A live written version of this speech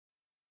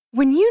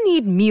When you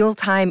need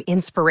mealtime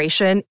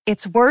inspiration,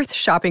 it's worth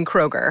shopping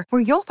Kroger,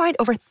 where you'll find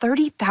over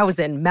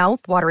 30,000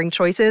 mouth-watering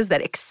choices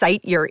that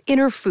excite your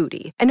inner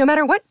foodie. And no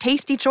matter what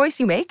tasty choice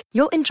you make,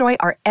 you'll enjoy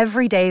our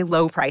everyday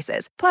low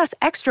prices, plus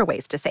extra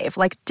ways to save,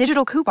 like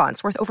digital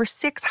coupons worth over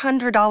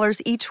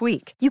 $600 each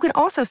week. You can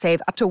also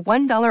save up to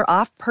 $1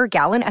 off per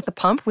gallon at the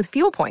pump with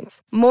fuel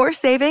points. More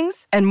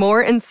savings and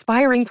more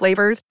inspiring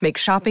flavors make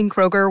shopping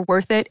Kroger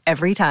worth it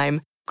every time.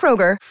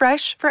 Kroger,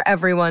 fresh for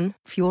everyone.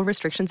 Fuel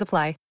restrictions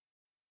apply.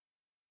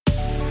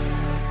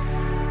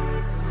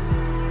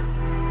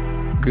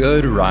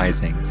 Good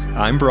risings.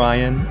 I'm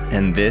Brian,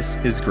 and this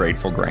is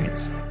Grateful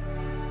Grains.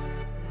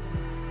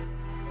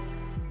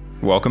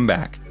 Welcome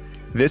back.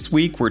 This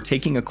week, we're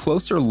taking a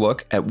closer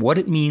look at what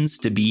it means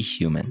to be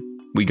human.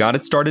 We got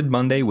it started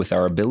Monday with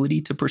our ability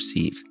to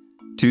perceive.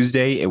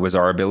 Tuesday, it was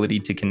our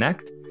ability to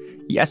connect.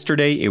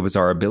 Yesterday, it was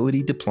our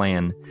ability to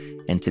plan.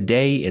 And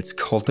today, it's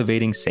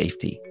cultivating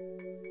safety.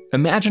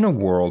 Imagine a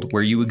world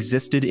where you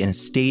existed in a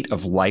state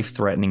of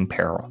life-threatening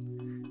peril,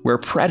 where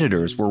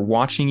predators were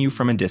watching you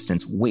from a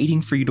distance,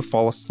 waiting for you to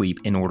fall asleep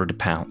in order to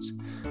pounce,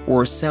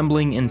 or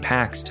assembling in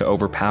packs to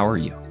overpower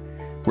you,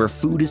 where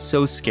food is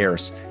so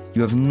scarce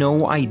you have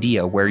no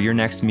idea where your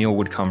next meal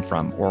would come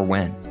from or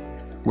when,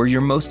 where your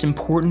most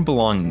important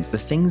belongings, the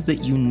things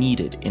that you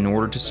needed in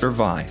order to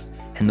survive,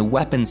 and the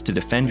weapons to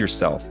defend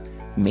yourself,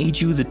 made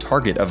you the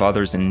target of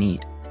others in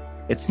need.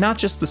 It's not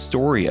just the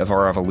story of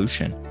our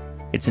evolution,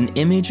 it's an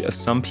image of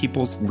some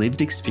people's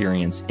lived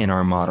experience in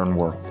our modern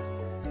world.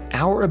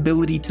 Our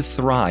ability to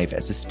thrive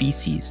as a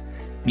species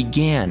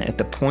began at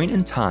the point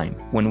in time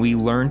when we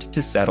learned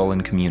to settle in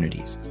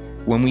communities,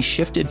 when we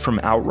shifted from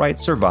outright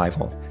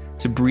survival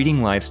to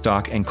breeding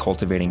livestock and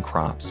cultivating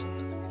crops.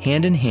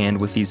 Hand in hand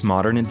with these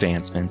modern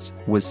advancements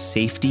was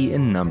safety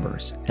in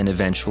numbers and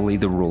eventually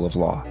the rule of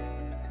law.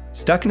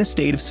 Stuck in a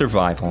state of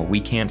survival, we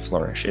can't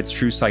flourish. It's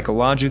true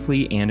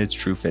psychologically and it's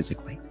true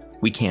physically.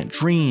 We can't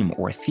dream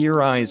or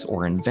theorize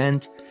or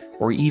invent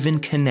or even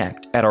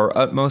connect at our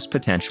utmost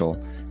potential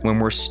when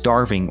we're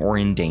starving or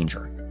in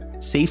danger.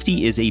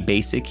 Safety is a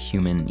basic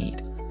human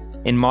need.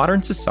 In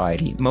modern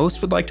society,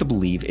 most would like to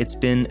believe it's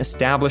been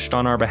established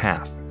on our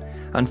behalf.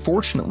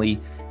 Unfortunately,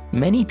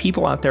 many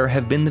people out there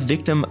have been the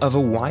victim of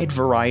a wide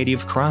variety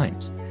of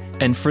crimes.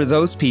 And for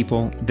those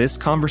people, this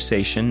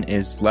conversation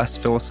is less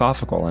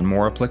philosophical and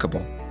more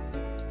applicable.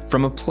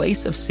 From a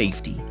place of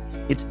safety,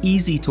 it's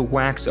easy to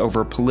wax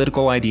over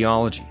political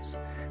ideologies.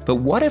 But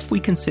what if we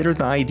consider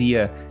the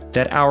idea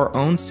that our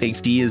own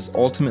safety is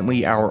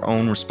ultimately our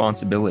own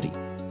responsibility?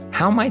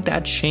 How might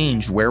that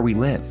change where we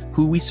live,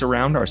 who we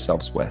surround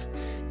ourselves with,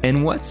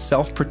 and what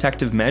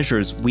self-protective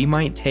measures we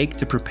might take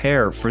to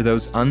prepare for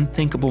those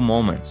unthinkable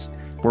moments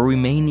where we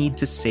may need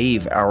to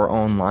save our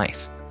own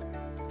life?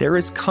 There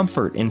is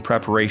comfort in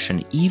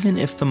preparation, even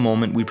if the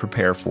moment we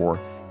prepare for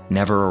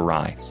never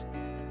arrives.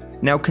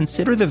 Now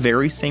consider the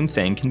very same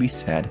thing can be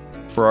said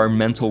for our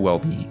mental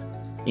well-being.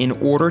 In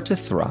order to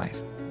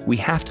thrive, we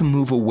have to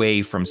move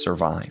away from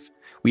survive.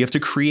 We have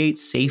to create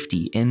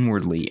safety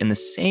inwardly in the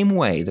same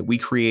way that we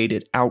create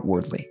it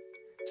outwardly.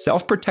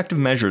 Self-protective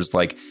measures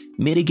like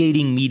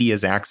mitigating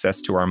media's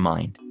access to our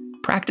mind,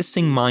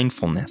 practicing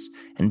mindfulness,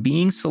 and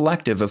being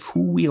selective of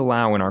who we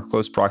allow in our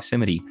close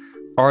proximity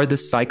are the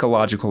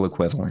psychological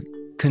equivalent.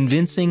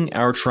 Convincing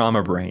our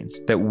trauma brains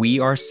that we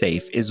are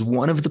safe is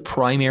one of the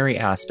primary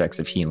aspects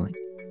of healing.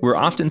 We're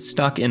often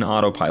stuck in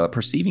autopilot,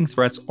 perceiving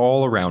threats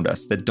all around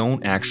us that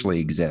don't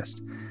actually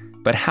exist.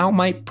 But how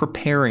might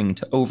preparing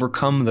to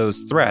overcome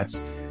those threats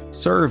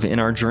serve in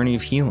our journey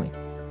of healing?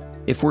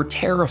 If we're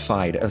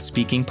terrified of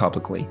speaking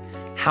publicly,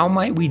 how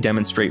might we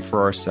demonstrate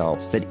for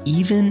ourselves that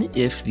even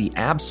if the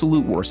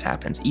absolute worst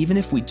happens, even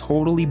if we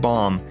totally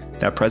bomb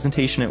that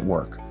presentation at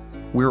work,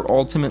 we're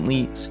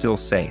ultimately still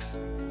safe?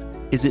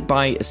 Is it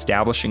by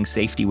establishing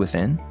safety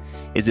within?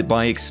 Is it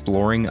by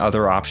exploring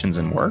other options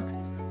in work?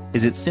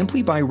 Is it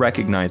simply by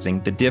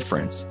recognizing the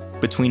difference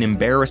between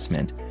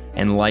embarrassment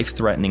and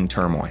life-threatening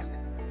turmoil?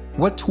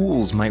 What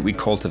tools might we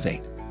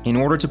cultivate in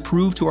order to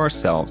prove to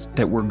ourselves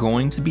that we're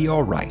going to be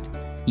all right,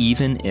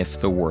 even if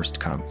the worst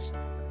comes?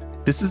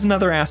 This is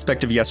another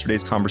aspect of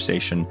yesterday's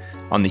conversation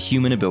on the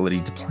human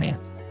ability to plan.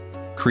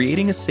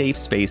 Creating a safe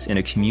space in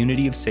a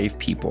community of safe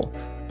people,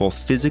 both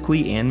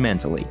physically and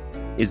mentally,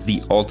 is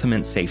the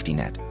ultimate safety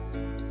net.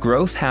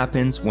 Growth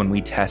happens when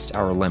we test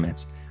our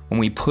limits, when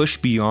we push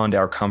beyond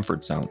our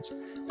comfort zones,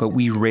 but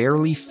we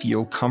rarely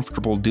feel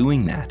comfortable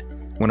doing that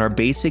when our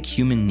basic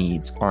human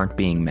needs aren't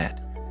being met.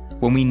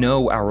 When we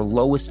know our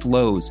lowest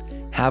lows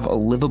have a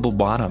livable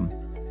bottom,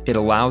 it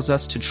allows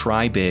us to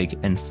try big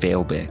and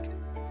fail big.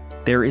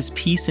 There is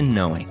peace in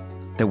knowing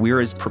that we're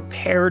as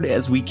prepared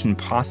as we can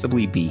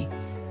possibly be,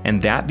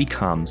 and that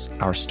becomes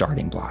our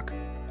starting block.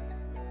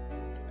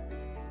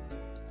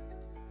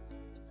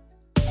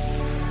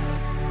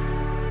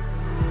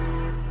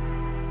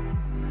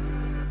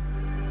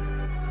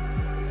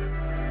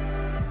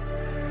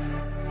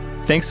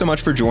 Thanks so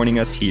much for joining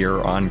us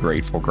here on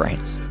Grateful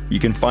Grains. You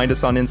can find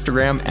us on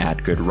Instagram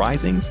at Good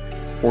Risings,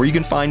 or you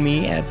can find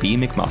me at B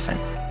McMuffin.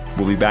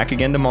 We'll be back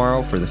again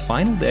tomorrow for the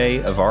final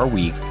day of our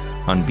week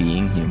on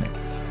being human.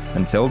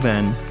 Until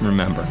then,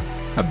 remember,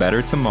 a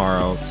better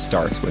tomorrow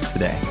starts with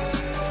today.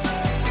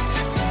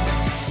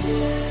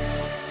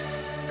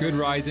 Good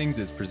Risings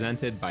is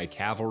presented by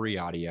Cavalry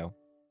Audio.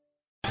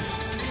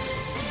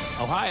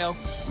 Ohio,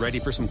 ready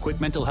for some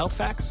quick mental health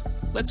facts?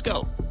 Let's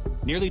go.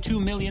 Nearly 2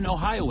 million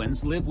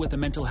Ohioans live with a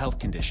mental health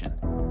condition.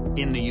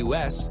 In the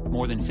U.S.,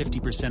 more than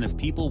 50% of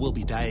people will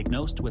be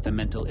diagnosed with a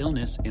mental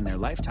illness in their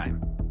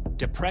lifetime.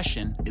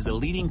 Depression is a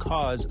leading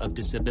cause of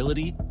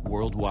disability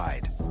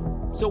worldwide.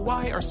 So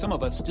why are some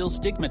of us still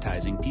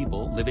stigmatizing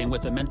people living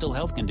with a mental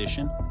health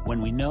condition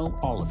when we know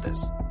all of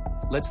this?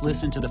 Let's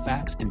listen to the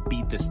facts and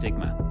beat the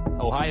stigma.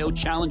 Ohio,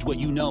 challenge what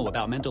you know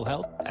about mental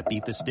health at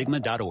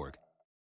beatthestigma.org.